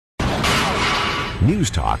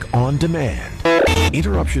News Talk on demand.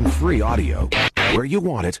 Interruption-free audio where you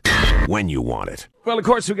want it, when you want it. Well, of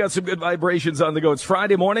course, we got some good vibrations on the go. It's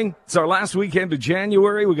Friday morning. It's our last weekend of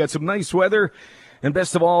January. We got some nice weather. And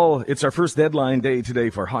best of all, it's our first deadline day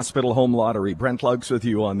today for Hospital Home Lottery. Brent Loucks with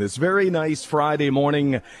you on this very nice Friday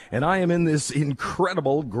morning. And I am in this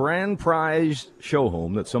incredible grand prize show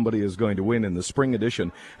home that somebody is going to win in the spring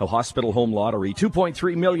edition of Hospital Home Lottery.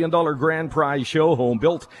 $2.3 million grand prize show home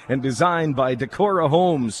built and designed by Decora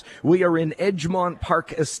Homes. We are in Edgemont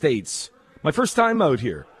Park Estates. My first time out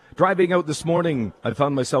here. Driving out this morning, I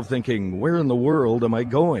found myself thinking, where in the world am I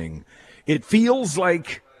going? It feels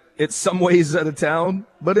like it's some ways out of town,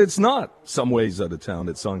 but it's not some ways out of town.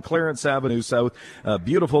 It's on Clarence Avenue South, a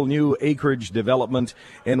beautiful new acreage development.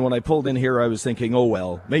 And when I pulled in here, I was thinking, oh,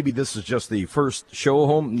 well, maybe this is just the first show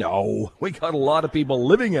home. No, we got a lot of people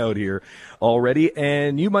living out here already.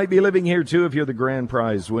 And you might be living here, too, if you're the grand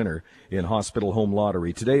prize winner in Hospital Home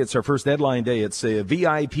Lottery. Today, it's our first deadline day. It's a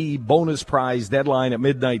VIP bonus prize deadline at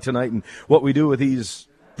midnight tonight. And what we do with these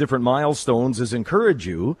different milestones is encourage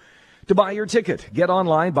you to buy your ticket. Get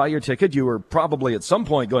online, buy your ticket. You are probably at some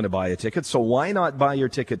point going to buy a ticket, so why not buy your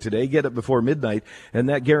ticket today? Get it before midnight, and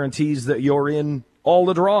that guarantees that you're in all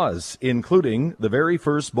the draws, including the very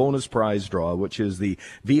first bonus prize draw, which is the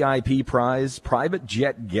VIP prize private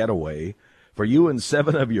jet getaway for you and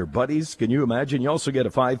 7 of your buddies. Can you imagine? You also get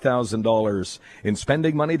a $5,000 in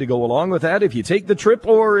spending money to go along with that if you take the trip,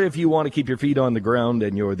 or if you want to keep your feet on the ground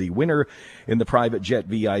and you're the winner in the private jet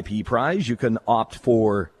VIP prize, you can opt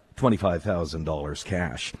for $25,000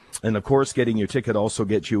 cash. And of course, getting your ticket also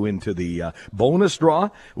gets you into the bonus draw,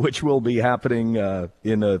 which will be happening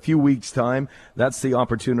in a few weeks' time. That's the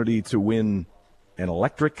opportunity to win an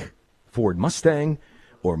electric Ford Mustang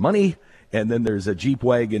or money. And then there's a Jeep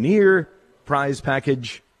Wagoneer prize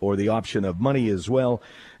package, or the option of money as well.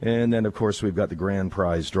 And then, of course, we've got the grand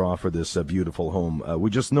prize draw for this beautiful home.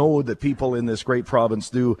 We just know that people in this great province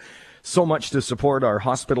do so much to support our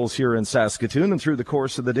hospitals here in Saskatoon. And through the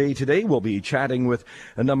course of the day today, we'll be chatting with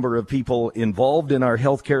a number of people involved in our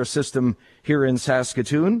healthcare system here in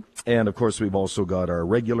Saskatoon. And, of course, we've also got our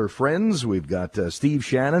regular friends. We've got Steve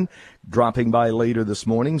Shannon dropping by later this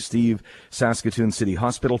morning. Steve, Saskatoon City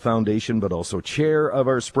Hospital Foundation, but also chair of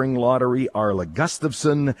our spring lottery, Arla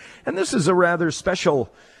Gustafson. And this is a rather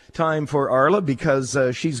special time for Arla because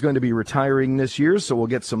she's going to be retiring this year, so we'll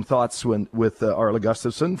get some thoughts with Arla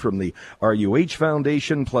Gustafson from the RUH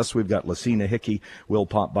Foundation. Plus, we've got Lucina Hickey will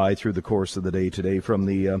pop by through the course of the day today from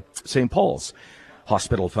the St. Paul's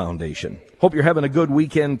Hospital Foundation. Hope you're having a good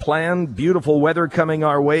weekend planned. Beautiful weather coming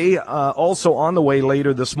our way. Also on the way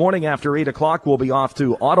later this morning after 8 o'clock, we'll be off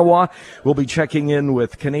to Ottawa. We'll be checking in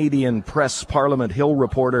with Canadian Press Parliament Hill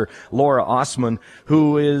reporter Laura Osman,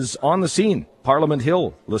 who is on the scene. Parliament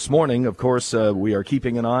Hill this morning. Of course, we are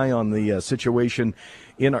keeping an eye on the situation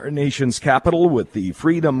in our nation's capital with the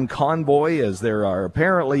Freedom Convoy, as there are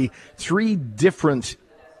apparently 3 different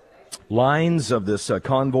lines of this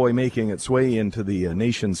convoy making its way into the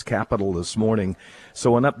nation's capital this morning.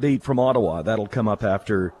 So an update from Ottawa, that'll come up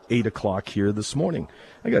after 8 o'clock here this morning.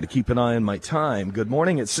 I got to keep an eye on my time. Good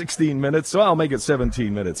morning. It's 16 minutes, so I'll make it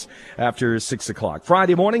 17 minutes after 6 o'clock.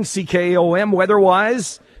 Friday morning, CKOM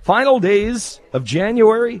weather-wise. Final days of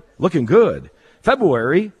January, looking good.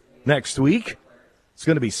 February, next week, it's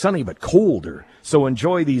going to be sunny but colder, so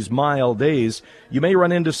enjoy these mild days. You may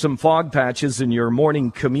run into some fog patches in your morning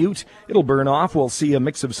commute. It'll burn off. We'll see a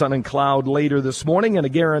mix of sun and cloud later this morning, and a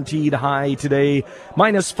guaranteed high today,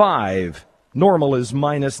 -5. Normal is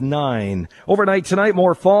 -9. Overnight tonight,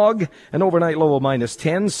 more fog, an overnight low of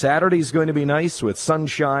 -10. Saturday's going to be nice with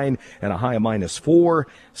sunshine and a high of -4.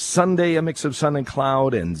 Sunday, a mix of sun and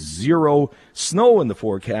cloud and 0 snow in the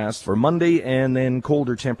forecast for Monday, and then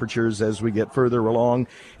colder temperatures as we get further along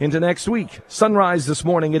into next week. Sunrise this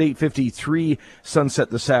morning at 8:53,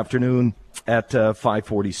 sunset this afternoon at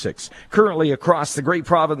 5:46. Currently across the great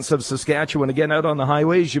province of Saskatchewan, again out on the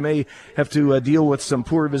highways, you may have to deal with some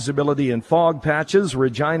poor visibility and fog patches.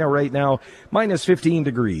 Regina right now, -15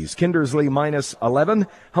 degrees. Kindersley, -11.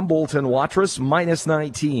 Humboldt and Watrous,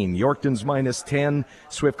 -19. Yorkton's -10.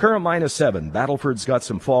 Swift Current, -7. Battleford's got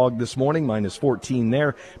some fog this morning, -14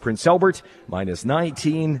 there. Prince Albert,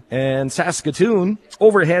 -19. And Saskatoon,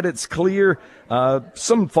 overhead it's clear.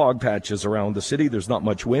 Some fog patches around the city. There's not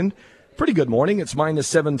much wind. Pretty good morning. It's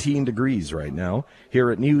 -17 degrees right now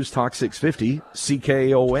here at News Talk 650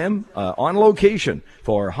 CKOM on location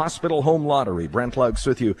for Hospital Home Lottery. Brent Loucks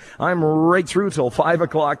with you. I'm right through till 5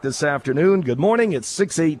 o'clock this afternoon. Good morning. It's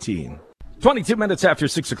 6:18. 22 minutes after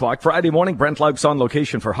 6 o'clock, Friday morning, Brent Loucks on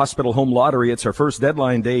location for Hospital Home Lottery. It's our first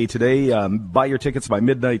deadline day today. Buy your tickets by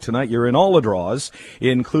midnight tonight. You're in all the draws,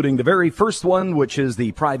 including the very first one, which is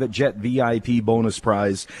the private jet VIP bonus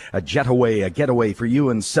prize, a getaway for you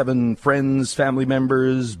and 7 friends, family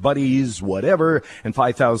members, buddies, whatever, and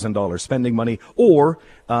 $5,000 spending money. Or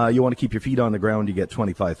you want to keep your feet on the ground, you get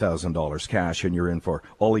 $25,000 cash, and you're in for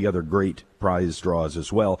all the other great prize draws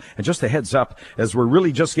as well. And just a heads up, as we're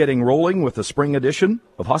really just getting rolling with the spring edition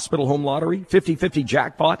of Hospital Home Lottery, 50-50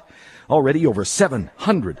 jackpot, already over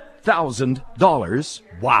 $700,000.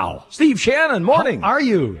 Wow. Steve Shannon, morning. How are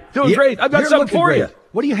you? Doing great. I've got something for you.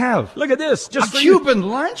 What do you have? Look at this. Just a Cuban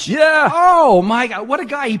lunch? Yeah. Oh, my God. What a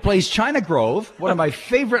guy. He plays China Grove, one of my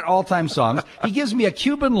favorite all-time songs. He gives me a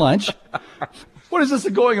Cuban lunch. What is this,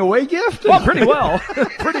 a going-away gift? Well, pretty well.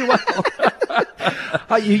 Pretty well.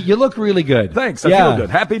 You look really good. Thanks. I feel good.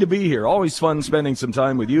 Happy to be here. Always fun spending some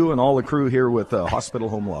time with you and all the crew here with Hospital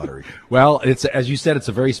Home Lottery. Well, it's, as you said, it's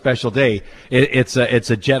a very special day. It's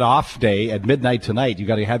a jet off day at midnight tonight. You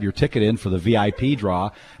got to have your ticket in for the VIP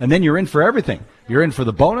draw, and then you're in for everything. You're in for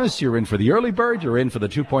the bonus, you're in for the early bird, you're in for the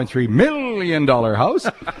 $2.3 million house,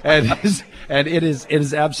 and it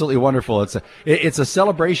is absolutely wonderful. It's a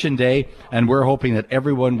celebration day, and we're hoping that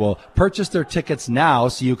everyone will purchase their tickets now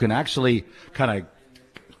so you can actually kind of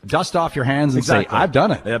dust off your hands and say, I've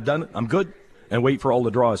done it. I've done it. I'm good. And wait for all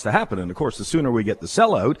the draws to happen. And, of course, the sooner we get the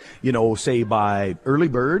sellout, say by early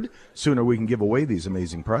bird, sooner we can give away these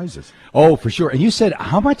amazing prizes. Oh, for sure. And you said,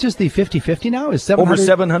 how much is the 50-50 now? Is Over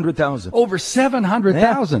 700,000. Over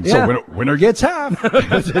 700,000. Yeah. So winner gets half.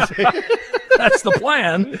 That's the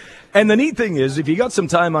plan. And the neat thing is, if you got some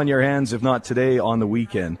time on your hands, if not today, on the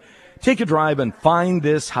weekend, take a drive and find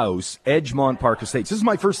this house, Edgemont Park Estates. This is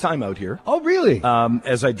my first time out here. Oh, really?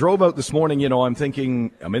 As I drove out this morning, I'm thinking,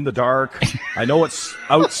 I'm in the dark. I know it's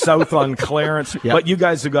out south on Clarence, but you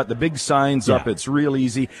guys have got the big signs up. It's real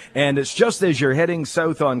easy. And it's just as you're heading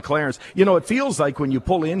south on Clarence, it feels like when you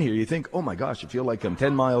pull in here, you think, oh my gosh, I feel like I'm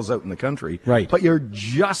 10 miles out in the country. Right. But you're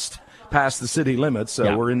just past the city limits.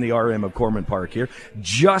 We're in the RM of Cormorant Park here.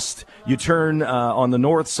 Just you turn on the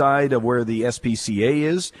north side of where the SPCA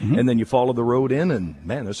is, and then you follow the road in, and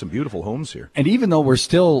man, there's some beautiful homes here. And even though we're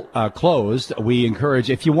still closed, we encourage,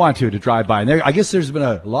 if you want to drive by. And there, I guess there's been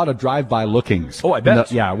a lot of drive-by lookings. Oh, I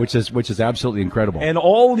bet. Which is absolutely incredible. And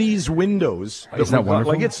all these windows. Isn't that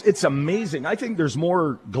wonderful? Like it's amazing. I think there's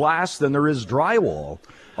more glass than there is drywall.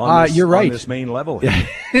 You're right. On this main level.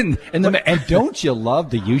 and don't you love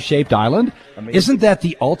the U-shaped island? Amazing. Isn't that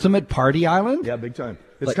the ultimate party island? Yeah, big time.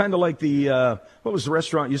 It's kind of like the, what was the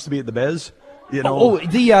restaurant used to be at the Bez? The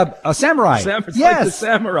Samurai. Yes. Like the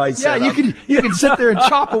Samurai setup. You can sit there and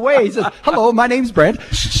chop away. He says, hello, my name's Brent.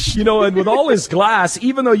 And with all this glass,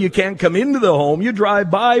 even though you can't come into the home, you drive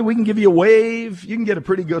by, we can give you a wave. You can get a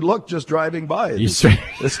pretty good look just driving by. It's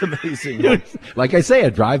amazing. Like I say,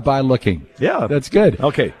 a drive-by looking. Yeah. That's good.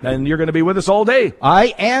 Okay. And you're going to be with us all day.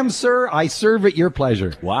 I am, sir. I serve at your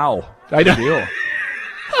pleasure. Wow. I know. Deal.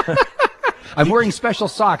 I'm wearing special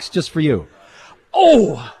socks just for you.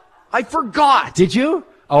 Oh, I forgot. Did you?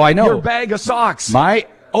 Oh, I know. Your bag of socks.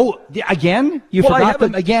 Again? You forgot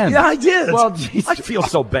them again? Yeah, I did. Well, I feel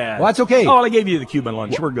so bad. Well, that's okay. Oh, I gave you the Cuban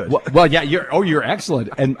lunch. We're good. Well, yeah, you're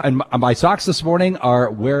excellent. And my socks this morning are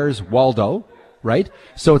Where's Waldo? Right?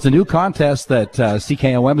 So it's a new contest that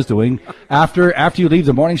CKOM is doing. After you leave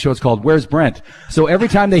the morning show, it's called Where's Brent? So every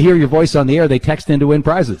time they hear your voice on the air, they text in to win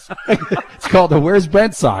prizes. It's called the Where's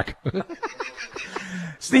Brent sock.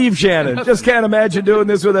 Steve Shannon. Just can't imagine doing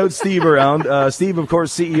this without Steve around. Steve, of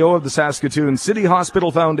course, CEO of the Saskatoon City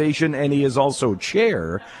Hospital Foundation, and he is also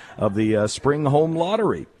chair of the Spring Home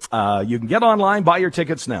Lottery. You can get online, buy your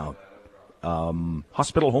tickets now.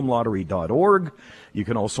 Hospitalhomelottery.org. You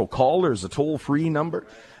can also call. There's a toll-free number,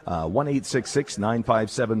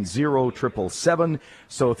 1-866-957-0777.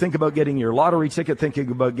 So think about getting your lottery ticket, thinking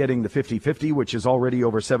about getting the 50-50, which is already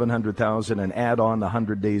over 700,000, and add on the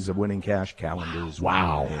 100 days of winning cash calendars.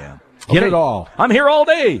 Wow. Yeah. Get it all. I'm here all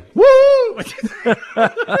day. Woo!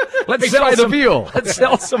 Let's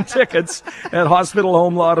sell some tickets at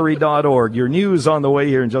hospitalhomelottery.org. Your news on the way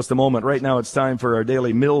here in just a moment. Right now it's time for our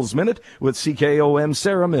daily Mills Minute with CKOM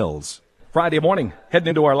Sarah Mills. Friday morning, heading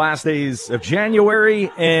into our last days of January,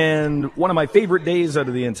 and one of my favorite days out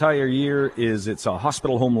of the entire year is it's a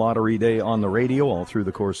Hospital Home Lottery Day on the radio all through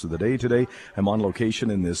the course of the day today. I'm on location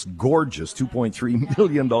in this gorgeous $2.3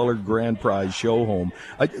 million grand prize show home.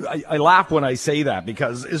 I laugh when I say that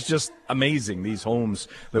because it's just amazing, these homes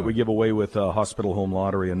that we give away with Hospital Home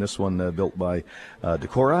Lottery, and this one built by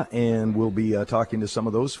Decora, and we'll be talking to some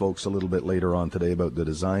of those folks a little bit later on today about the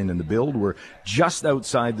design and the build. We're just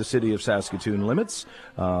outside the city of Saskatoon. Saskatoon limits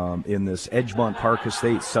in this Edgemont Park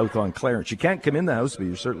Estate south on Clarence. You can't come in the house, but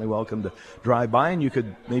you're certainly welcome to drive by, and you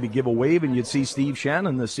could maybe give a wave, and you'd see Steve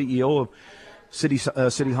Shannon, the CEO of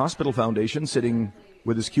City Hospital Foundation, sitting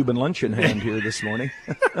with his Cuban lunch in hand here this morning.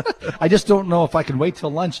 I just don't know if I can wait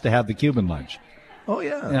till lunch to have the Cuban lunch. Oh,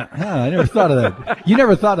 yeah. I never thought of that. You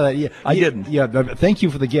never thought of that. Yeah, I didn't. Yeah, thank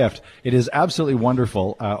you for the gift. It is absolutely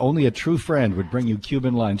wonderful. Only a true friend would bring you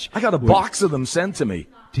Cuban lunch. I got a box of them sent to me.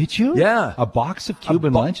 Did you? Yeah. A box of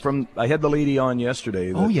Cuban lunch? I had the lady on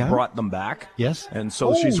yesterday that brought them back. Yes. And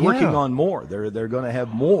so she's working on more. They're going to have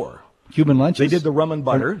more. Cuban lunches? They did the rum and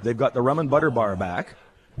butter. They've got the rum and butter bar back.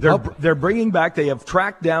 They're bringing back, they have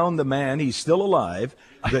tracked down the man, he's still alive,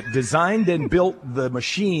 that designed and built the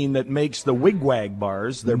machine that makes the wigwag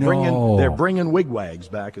bars. They're bringing wigwags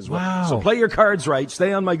back as well. Wow. So play your cards right,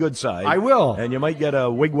 stay on my good side. I will. And you might get a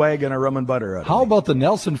wigwag and a rum and butter out of How me. about the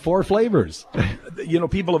Nelson 4 flavors?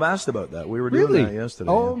 People have asked about that. We were doing that yesterday.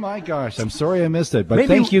 Oh, my gosh. I'm sorry I missed it, but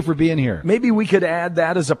thank you for being here. Maybe we could add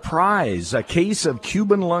that as a prize, a case of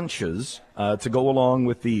Cuban lunches to go along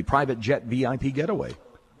with the private jet VIP getaway.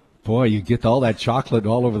 Boy, you get all that chocolate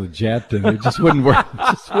all over the jet, and it just wouldn't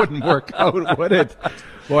work. Out, would it?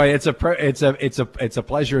 Boy, it's a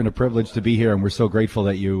pleasure and a privilege to be here, and we're so grateful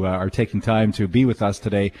that you are taking time to be with us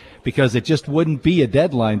today, because it just wouldn't be a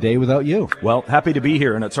deadline day without you. Well, happy to be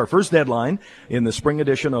here, and it's our first deadline in the spring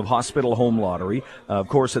edition of Hospital Home Lottery. Of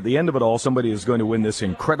course, at the end of it all, somebody is going to win this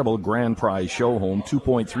incredible grand prize show home,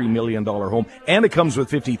 $2.3 million home, and it comes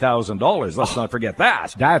with $50,000. Let's not forget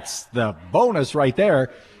that. That's the bonus right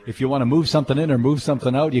there. If you want to move something in or move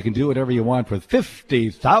something out, you can do whatever you want with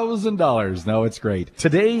 $50,000. No, it's great.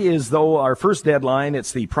 Today is, though, our first deadline.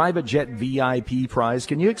 It's the private jet VIP prize.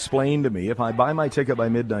 Can you explain to me, if I buy my ticket by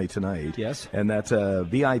midnight tonight, yes, and that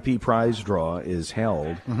VIP prize draw is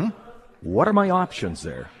held, what are my options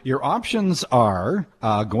there? Your options are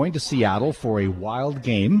going to Seattle for a wild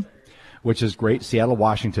game, which is great, Seattle,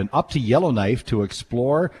 Washington, up to Yellowknife to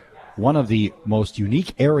explore one of the most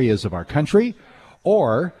unique areas of our country,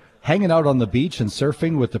 or hanging out on the beach and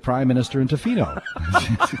surfing with the Prime Minister in Tofino.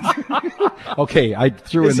 Okay, I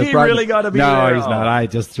threw in the Is he really got to be there? No, he's not. I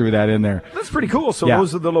just threw that in there. That's pretty cool. So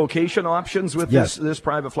those are the location options with this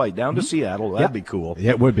private flight down to Seattle. That'd be cool.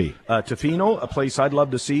 Yeah, it would be. Tofino, a place I'd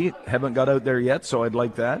love to see. Haven't got out there yet, so I'd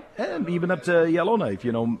like that. And even up to Yellowknife,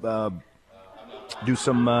 do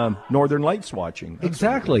some Northern Lights watching. That's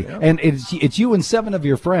exactly. Yeah. And it's you and 7 of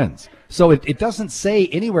your friends. So it doesn't say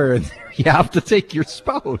anywhere in there you have to take your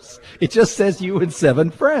spouse. It just says you and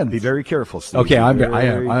 7 friends. Be very careful, Steve. Okay, I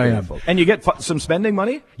am. And you get some spending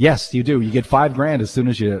money? Yes, you do. You get $5,000 as soon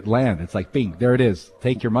as you land. It's like, bing, there it is.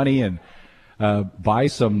 Take your money and buy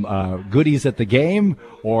some goodies at the game,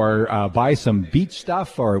 or buy some beach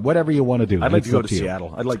stuff, or whatever you want to do. I'd like to go to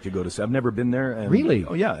Seattle. I'd like to go to Seattle. I've never been there. And, really?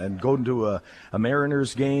 Oh, yeah, and go to a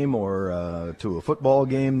Mariners game or to a football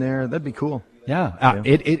game there. That'd be cool. Yeah,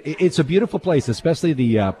 it's a beautiful place, especially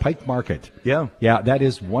the Pike Market. Yeah, that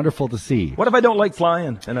is wonderful to see. What if I don't like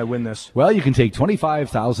flying and I win this? Well, you can take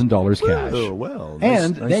 $25,000 cash. Oh, well,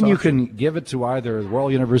 and then you can give it to either the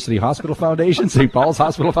Royal University Hospital Foundation, St. Paul's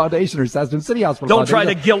Hospital Foundation, or Saskatoon City Hospital Foundation. Don't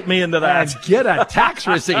try to guilt me into that. And get a tax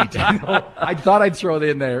receipt. I thought I'd throw it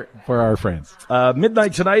in there for our friends.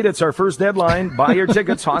 Midnight tonight, it's our first deadline. Buy your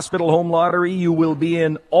tickets, Hospital Home Lottery. You will be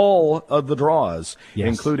in all of the draws,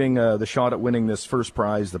 including the shot at winning this first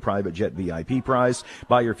prize, the private jet VIP prize.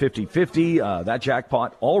 Buy your 50-50. That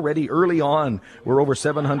jackpot already early on, we're over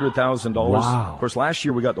 $700,000. Wow. Of course, last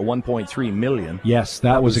year we got the $1.3 million. Yes,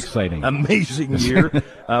 that was exciting. Amazing year.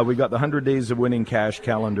 We got the 100 Days of Winning cash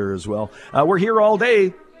calendar as well. We're here all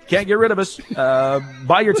day. Can't get rid of us.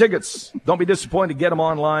 Buy your tickets. Don't be disappointed. Get them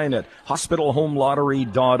online at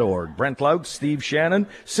hospitalhomelottery.org. Brent Loucks, Steve Shannon,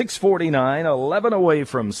 6:49, 11 away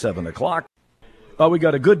from 7 o'clock. We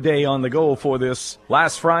got a good day on the go for this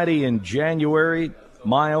last Friday in January.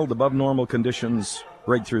 Mild, above normal conditions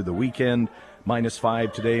right through the weekend.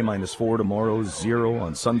 -5 today, -4 tomorrow, 0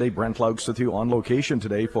 on Sunday. Brent Loucks with you on location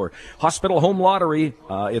today for Hospital Home Lottery.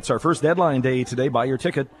 It's our first deadline day today. Buy your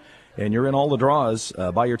ticket, and you're in all the draws.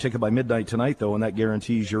 Buy your ticket by midnight tonight, though, and that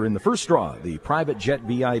guarantees you're in the first draw, the private jet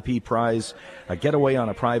VIP prize, a getaway on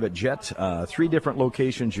a private jet. 3 different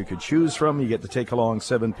locations you could choose from. You get to take along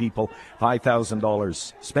 7 people,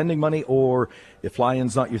 $5,000 spending money, or if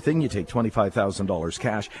flying's not your thing, you take $25,000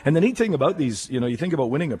 cash. And the neat thing about these, you think about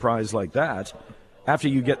winning a prize like that, after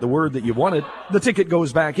you get the word that you won it, the ticket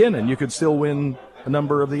goes back in, and you could still win a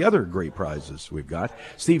number of the other great prizes we've got.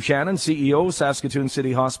 Steve Shannon, CEO, Saskatoon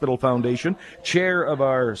City Hospital Foundation, chair of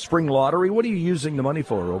our spring lottery. What are you using the money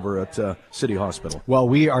for over at City Hospital? Well,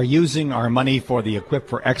 we are using our money for the Equip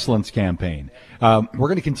for Excellence campaign. We're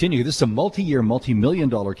going to continue. This is a multi-year,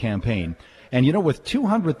 multi-million-dollar campaign. And, you know, with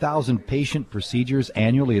 200,000 patient procedures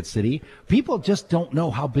annually at City, people just don't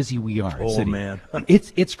know how busy we are at City. Man.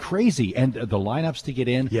 It's crazy. And the lineups to get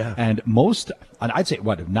in. Yeah. And I'd say,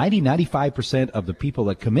 95% of the people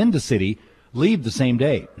that come into City leave the same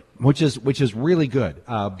day, which is really good,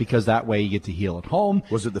 because that way you get to heal at home.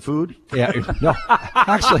 Was it the food? Yeah. No,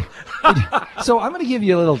 actually. So I'm going to give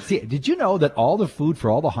you a little. Did you know that all the food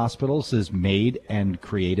for all the hospitals is made and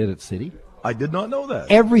created at City? I did not know that.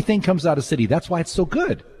 Everything comes out of City. That's why it's so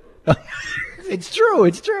good. It's true.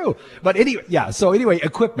 But anyway,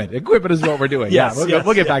 equipment is what we're doing. Yes,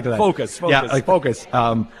 we'll get back to that. Focus. Focus.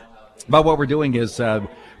 But what we're doing is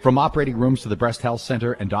from operating rooms to the breast health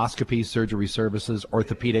center, endoscopy, surgery services,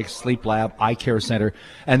 orthopedics, sleep lab, eye care center.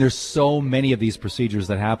 And there's so many of these procedures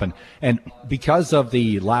that happen. And because of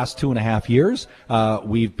the last 2.5 years,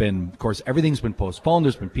 of course, everything's been postponed.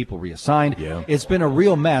 There's been people reassigned. Yeah. It's been a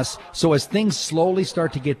real mess. So as things slowly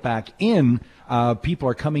start to get back in, people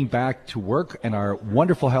are coming back to work, and our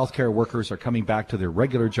wonderful healthcare workers are coming back to their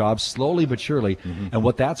regular jobs slowly but surely. Mm-hmm. And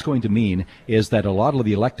what that's going to mean is that a lot of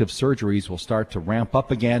the elective surgeries will start to ramp up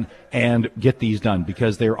again and get these done,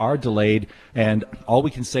 because they are delayed. And all we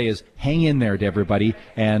can say is hang in there to everybody,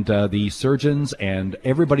 and the surgeons and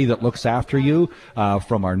everybody that looks after you,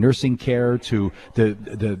 from our nursing care to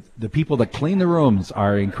the people that clean the rooms,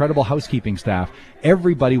 our incredible housekeeping staff.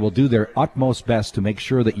 Everybody will do their utmost best to make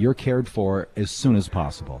sure that you're cared for as soon as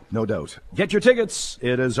possible. No doubt. Get your tickets.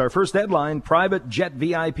 It is our first deadline, private jet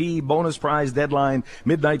VIP bonus prize deadline,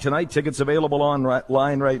 midnight tonight. Tickets available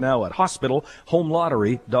online right now at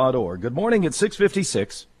hospitalhomelottery.org. Good morning. It's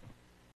 6:56.